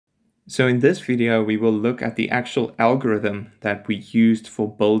So in this video, we will look at the actual algorithm that we used for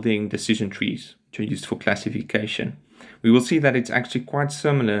building decision trees, which are used for classification. We will see that it's actually quite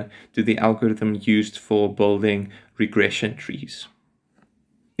similar to the algorithm used for building regression trees.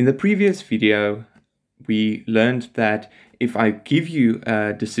 In the previous video, we learned that if I give you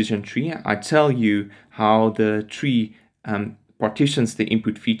a decision tree, I tell you how the tree partitions the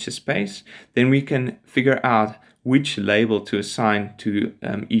input feature space, then we can figure out which label to assign to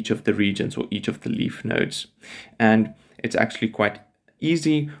each of the regions or each of the leaf nodes. And it's actually quite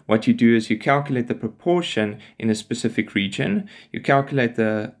easy. What you do is you calculate the proportion in a specific region, you calculate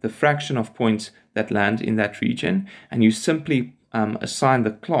the fraction of points that land in that region, and you simply assign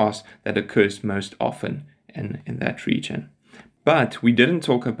the class that occurs most often in that region. But we didn't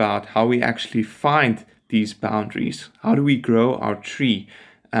talk about how we actually find these boundaries. How do we grow our tree,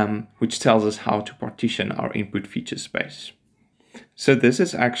 which tells us how to partition our input feature space? So this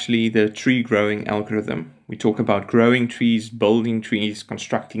is actually the tree growing algorithm. We talk about growing trees, building trees,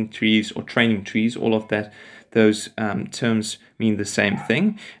 constructing trees, or training trees. All of that, those terms mean the same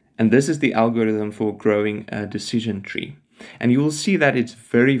thing. And this is the algorithm for growing a decision tree. And you will see that it's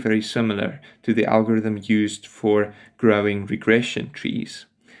very, very similar to the algorithm used for growing regression trees.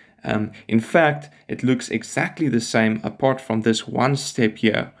 In fact, it looks exactly the same apart from this one step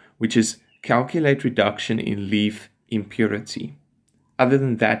here, which is calculate reduction in leaf impurity. Other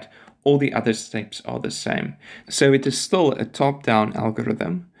than that, all the other steps are the same. So it is still a top-down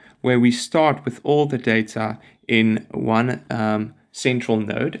algorithm where we start with all the data in one central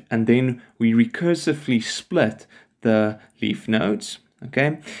node, and then we recursively split the leaf nodes.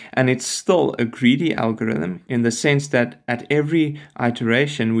 Okay, and it's still a greedy algorithm in the sense that at every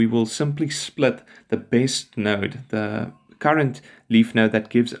iteration we will simply split the best node, the current leaf node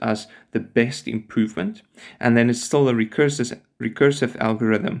that gives us the best improvement, and then it's still a recursive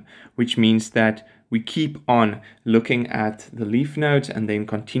algorithm, which means that we keep on looking at the leaf nodes and then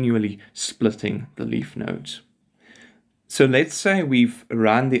continually splitting the leaf nodes. So let's say we've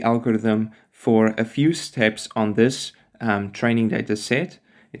run the algorithm for a few steps on this training data set.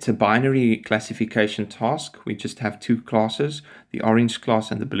 It's a binary classification task. We just have two classes, the orange class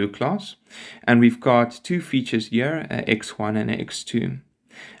and the blue class. And we've got two features here, x1 and x2.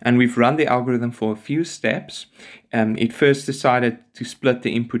 And we've run the algorithm for a few steps. It first decided to split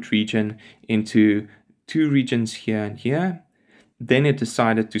the input region into two regions here and here. Then it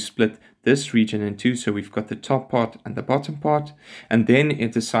decided to split this region in two, so we've got the top part and the bottom part, and then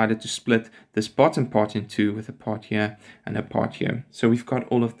it decided to split this bottom part in two with a part here and a part here. So we've got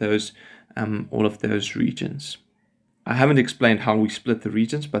all of those regions. I haven't explained how we split the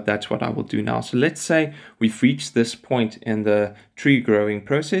regions, but that's what I will do now. So let's say we've reached this point in the tree growing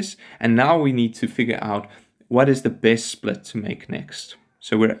process, and now we need to figure out what is the best split to make next.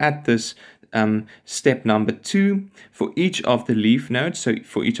 So we're at this step number 2 for each of the leaf nodes, so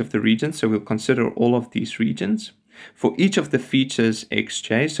for each of the regions, so we'll consider all of these regions. For each of the features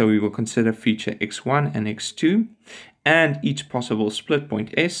xj, so we will consider feature x1 and x2, and each possible split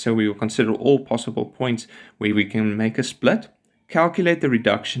point s, so we will consider all possible points where we can make a split. Calculate the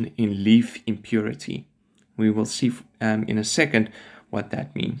reduction in leaf impurity. We will see in a second what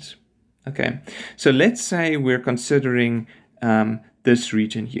that means. Okay, so let's say we're considering this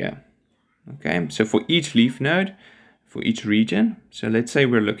region here. Okay, so for each leaf node, for each region, so let's say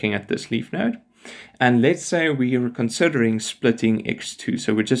we're looking at this leaf node, and let's say we are considering splitting x2,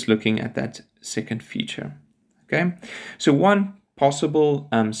 so we're just looking at that second feature. Okay, so one possible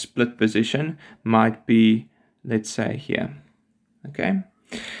split position might be, let's say here. Okay,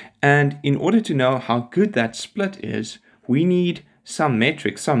 and in order to know how good that split is, we need some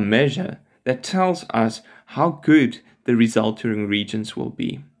metric, some measure that tells us how good the resulting regions will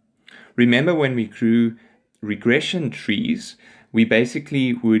be. Remember when we grew regression trees, we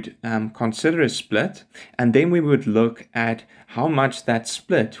basically would consider a split, and then we would look at how much that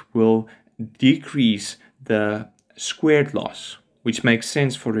split will decrease the squared loss, which makes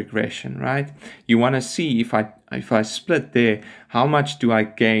sense for regression, right? You want to see if I split there, how much do I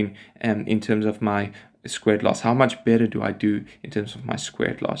gain in terms of my squared loss? How much better do I do in terms of my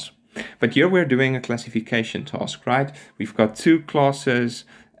squared loss? But here we're doing a classification task, right? We've got two classes,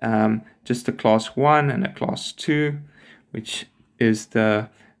 just a class 1 and a class 2, which is the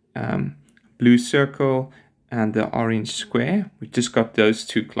blue circle and the orange square. We just got those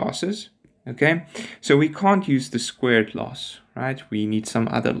two classes. Okay, so we can't use the squared loss, right? We need some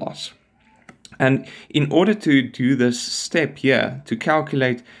other loss. And in order to do this step here, to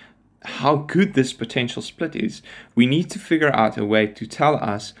calculate how good this potential split is, we need to figure out a way to tell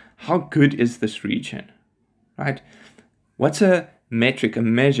us how good is this region, right? What's a metric, a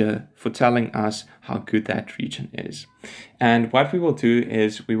measure for telling us how good that region is. And what we will do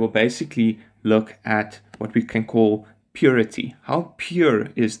is we will basically look at what we can call purity. How pure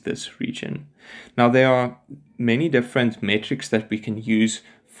is this region? Now, there are many different metrics that we can use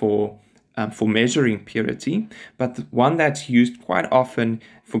for measuring purity, but the one that's used quite often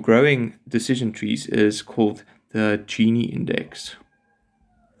for growing decision trees is called the Gini Index.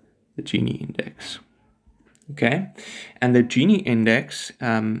 The Gini Index. Okay, and the Gini Index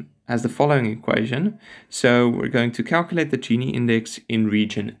has the following equation. So we're going to calculate the Gini Index in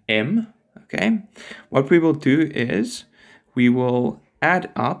region M. Okay, what we will do is we will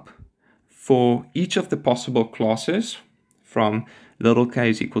add up for each of the possible classes from little k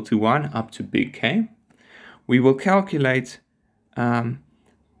is equal to 1 up to big K. We will calculate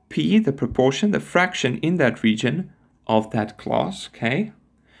P, the proportion, the fraction in that region of that class, K,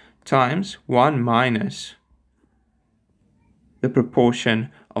 times 1 minus the proportion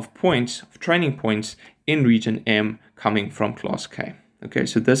of points, of training points in region M coming from class K. Okay,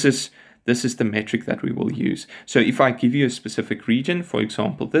 so this is the metric that we will use. So if I give you a specific region, for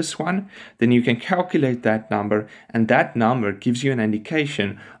example, this one, then you can calculate that number, and that number gives you an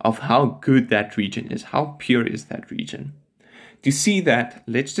indication of how good that region is, how pure is that region. To see that,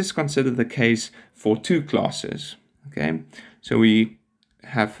 let's just consider the case for two classes. Okay, so we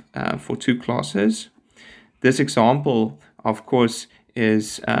have for two classes. This example, of course,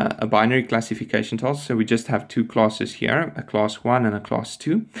 is a binary classification task. So we just have two classes here, a class 1 and a class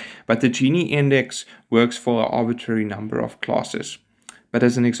 2. But the Gini index works for an arbitrary number of classes. But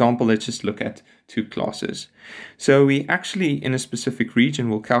as an example, let's just look at two classes. So we actually, in a specific region,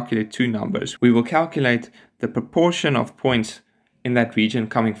 will calculate two numbers. We will calculate the proportion of points in that region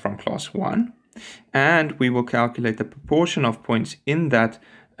coming from class 1. And we will calculate the proportion of points in that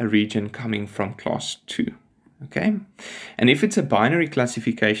region coming from class 2. Okay, and if it's a binary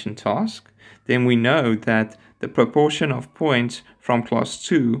classification task, then we know that the proportion of points from class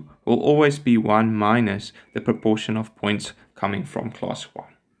 2 will always be 1 minus the proportion of points coming from class 1.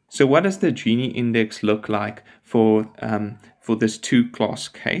 So what does the Gini index look like for this two-class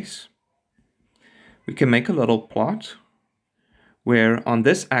case? We can make a little plot where on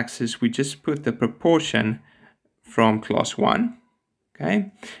this axis we just put the proportion from class 1,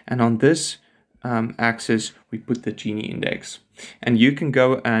 okay, and on this axis we put the Gini index. And you can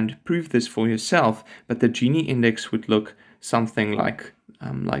go and prove this for yourself, but the Gini index would look something like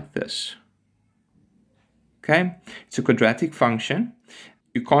this. Okay, it's a quadratic function.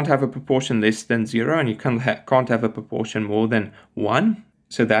 You can't have a proportion less than 0, and you can't have a proportion more than 1.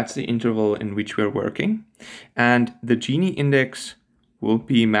 So that's the interval in which we're working. And the Gini index will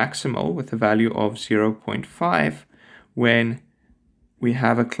be maximal with a value of 0.5 when we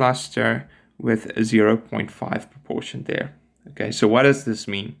have a cluster with a 0.5 proportion there. Okay, so what does this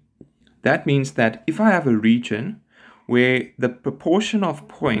mean? That means that if I have a region where the proportion of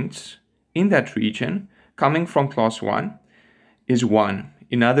points in that region coming from class 1 is 1.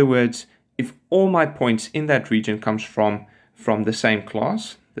 In other words, if all my points in that region comes from the same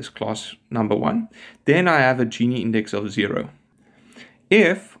class, this class number 1, then I have a Gini index of 0.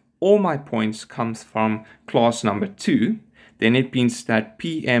 If all my points comes from class number 2, then it means that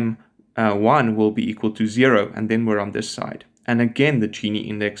PM 1 will be equal to 0, and then we're on this side. And again, the Gini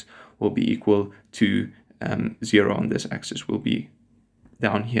index will be equal to 0 on this axis, will be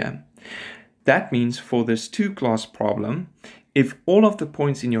down here. That means for this two-class problem, if all of the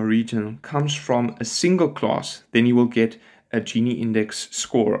points in your region comes from a single class, then you will get a Gini index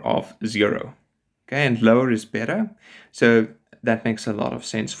score of 0. Okay, and lower is better. So that makes a lot of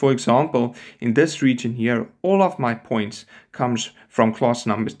sense. For example, in this region here, all of my points comes from class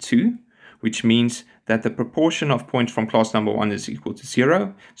number 2, which means that the proportion of points from class number 1 is equal to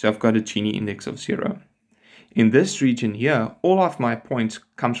 0. So I've got a Gini index of 0. In this region here, all of my points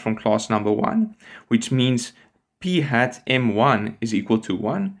comes from class number 1, which means P hat M1 is equal to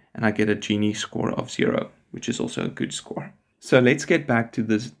 1, and I get a Gini score of 0, which is also a good score. So let's get back to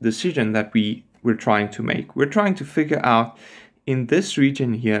this decision that we're trying to make. We're trying to figure out in this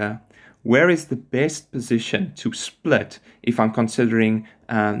region here, where is the best position to split if I'm considering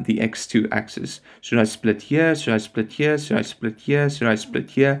the x2 axis? Should I split here? Should I split here? Should I split here? Should I split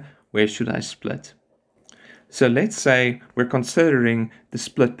here? Where should I split? So let's say we're considering the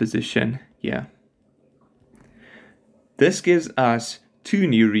split position here. This gives us two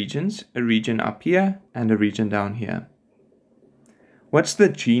new regions, a region up here and a region down here. What's the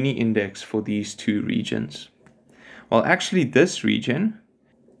Gini index for these two regions? Well, actually this region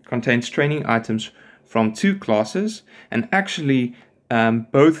contains training items from two classes, and actually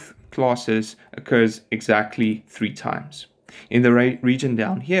both classes occurs exactly 3 times. In the region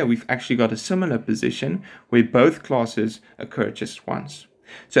down here, we've actually got a similar position where both classes occur just once.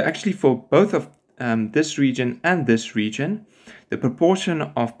 So actually for both of this region and this region, the proportion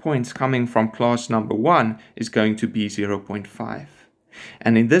of points coming from class number 1 is going to be 0.5.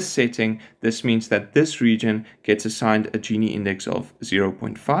 And in this setting, this means that this region gets assigned a Gini index of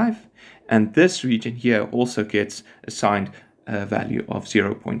 0.5, and this region here also gets assigned a value of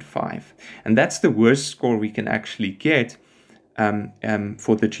 0.5. And that's the worst score we can actually get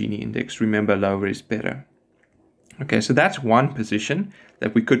for the Gini index. Remember, lower is better. Okay, so that's one position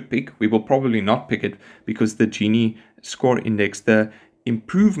that we could pick. We will probably not pick it because the Gini score index, the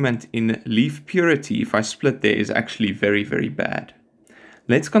improvement in leaf purity, if I split there, is actually very, very bad.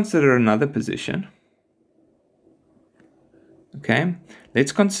 Let's consider another position. Okay,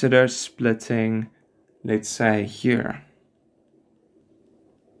 let's consider splitting, let's say here.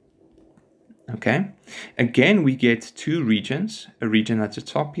 Okay, again, we get two regions, a region at the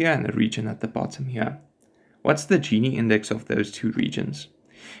top here and a region at the bottom here. What's the Gini index of those two regions?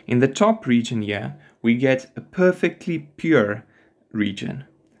 In the top region here, we get a perfectly pure region.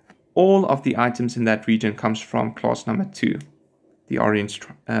 All of the items in that region comes from class number 2, the orange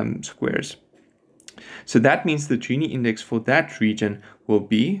squares. So that means the Gini index for that region will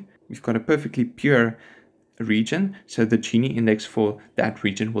be, we've got a perfectly pure region, so the Gini index for that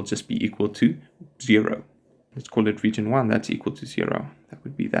region will just be equal to 0. Let's call it region 1, that's equal to 0. That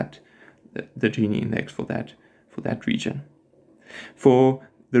would be that, the Gini index for that region. For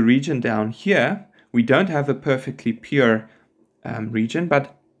the region down here, we don't have a perfectly pure region,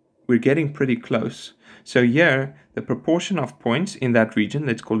 but we're getting pretty close. So here, the proportion of points in that region,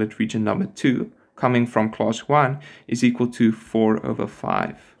 let's call it region number 2, coming from class 1 is equal to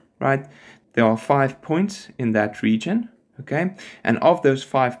 4/5, right? There are 5 points in that region, okay? And of those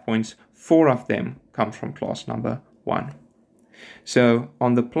 5 points, 4 of them come from class number 1. So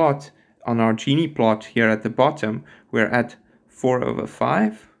on the plot, on our Gini plot here at the bottom, we're at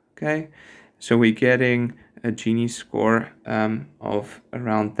 4/5, okay? So we're getting a Gini score of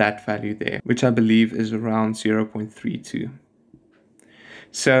around that value there, which I believe is around 0.32.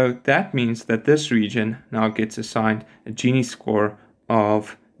 So that means that this region now gets assigned a Gini score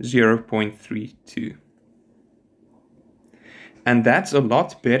of 0.32. And that's a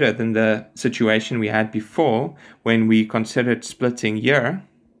lot better than the situation we had before when we considered splitting here,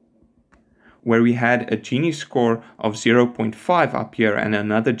 where we had a Gini score of 0.5 up here and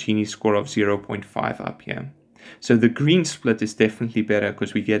another Gini score of 0.5 up here. So the green split is definitely better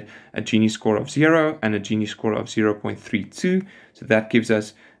because we get a Gini score of 0 and a Gini score of 0.32. So that gives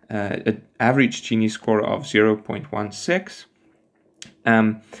us an average Gini score of 0.16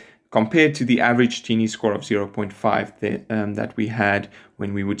 compared to the average Gini score of 0.5 that we had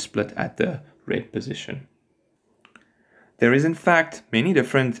when we would split at the red position. There is in fact many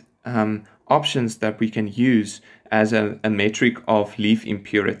different options that we can use as a metric of leaf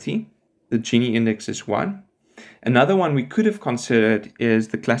impurity. The Gini index is one. Another one we could have considered is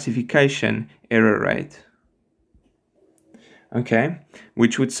the classification error rate. Okay,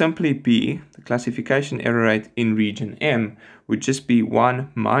 which would simply be the classification error rate in region M would just be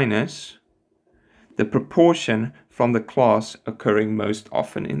 1 minus the proportion from the class occurring most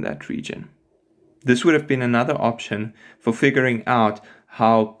often in that region. This would have been another option for figuring out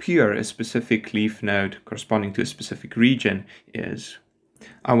how pure a specific leaf node corresponding to a specific region is.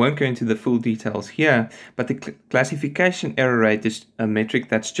 I won't go into the full details here, but the classification error rate is a metric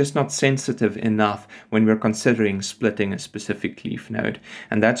that's just not sensitive enough when we're considering splitting a specific leaf node.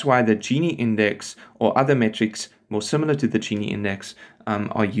 And that's why the Gini index or other metrics more similar to the Gini index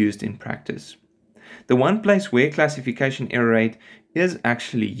are used in practice. The one place where classification error rate is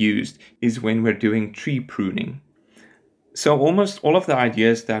actually used is when we're doing tree pruning. So almost all of the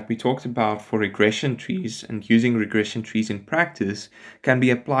ideas that we talked about for regression trees and using regression trees in practice can be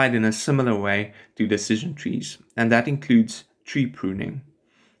applied in a similar way to decision trees, and that includes tree pruning.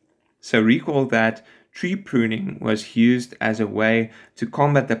 So recall that tree pruning was used as a way to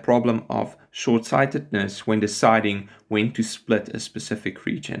combat the problem of short-sightedness when deciding when to split a specific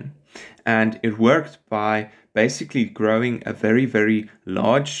region. And it worked by basically growing a very, very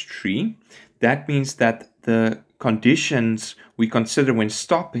large tree. That means that the conditions we consider when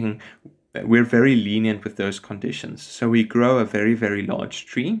stopping, we're very lenient with those conditions. So we grow a very, very large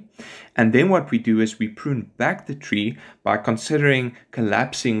tree. And then what we do is we prune back the tree by considering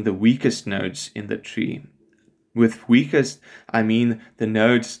collapsing the weakest nodes in the tree. With weakest, I mean the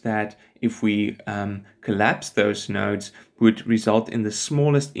nodes that if we collapse those nodes would result in the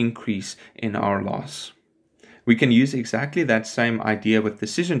smallest increase in our loss. We can use exactly that same idea with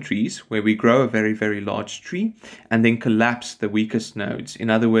decision trees, where we grow a very, very large tree and then collapse the weakest nodes. In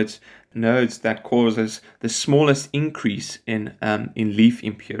other words, nodes that causes the smallest increase in leaf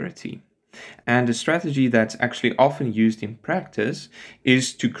impurity. And a strategy that's actually often used in practice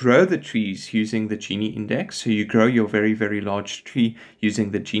is to grow the trees using the Gini Index. So you grow your very, very large tree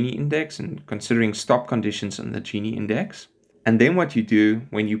using the Gini Index and considering stop conditions on the Gini Index. And then what you do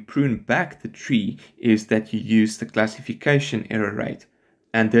when you prune back the tree is that you use the classification error rate.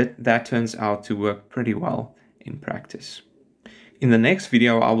 And that turns out to work pretty well in practice. In the next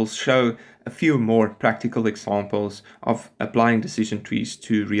video, I will show a few more practical examples of applying decision trees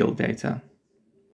to real data.